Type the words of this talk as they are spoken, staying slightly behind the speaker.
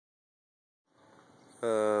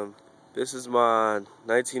This is my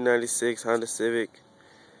 1996 Honda Civic.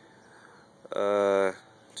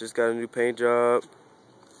 Just got a new paint job,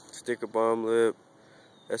 sticker bomb lip,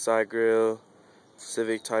 SI grill,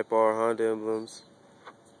 Civic Type R Honda emblems,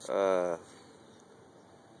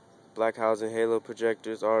 black housing halo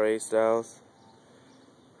projectors, R8 styles,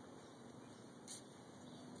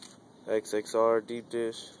 XXR deep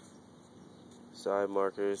dish, side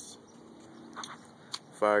markers,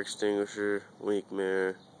 fire extinguisher, wink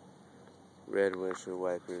mirror, red windshield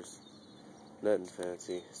wipers. Nothing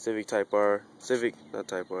fancy. Civic Type R, Civic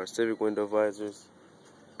window visors,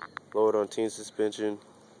 lowered on teen suspension,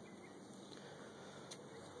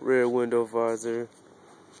 rear window visor,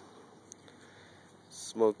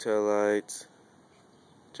 smoke tail lights,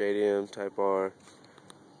 JDM Type R,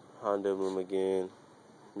 Honda emblem again,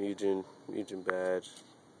 Mugen badge,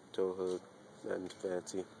 tow hook, nothing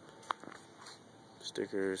fancy.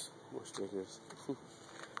 Stickers, more stickers.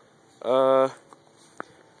 I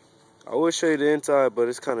would show you the inside, but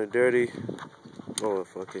it's kind of dirty. Oh,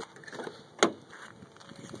 fuck it.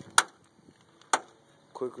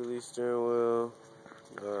 Quick release steering wheel.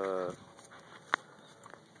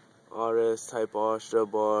 RS Type R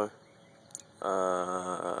strut bar.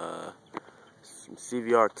 Some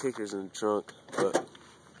CVR kickers in the trunk, but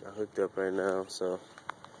not hooked up right now, so.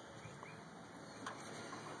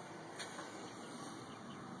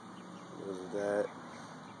 That.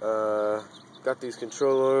 Got these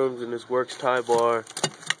control arms and this works tie bar.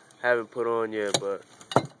 Haven't put on yet, but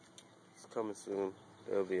it's coming soon.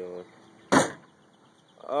 It'll be on.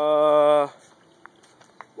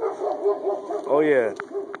 Oh yeah,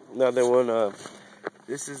 another one.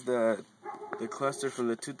 This is the cluster from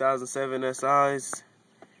the 2007 SIs.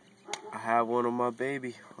 I have one on my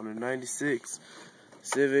baby on a 96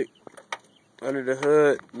 Civic. Under the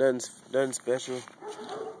hood, nothing special.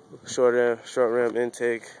 Short ram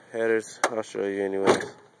intake, headers, I'll show you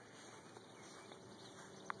anyways.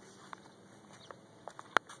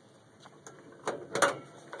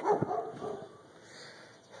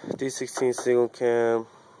 D16 single cam,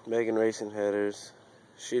 Megan Racing headers,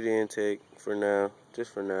 shitty intake for now,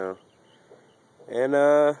 just for now. And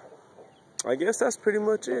I guess that's pretty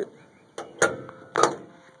much it.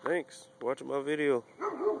 Thanks for watching my video.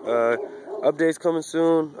 Updates coming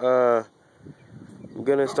soon. I'm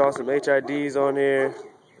gonna install some HIDs on here.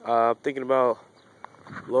 I'm thinking about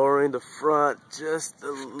lowering the front just a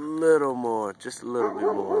little more, just a little bit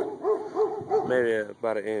more, maybe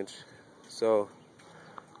about an inch. So,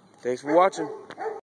 thanks for watching.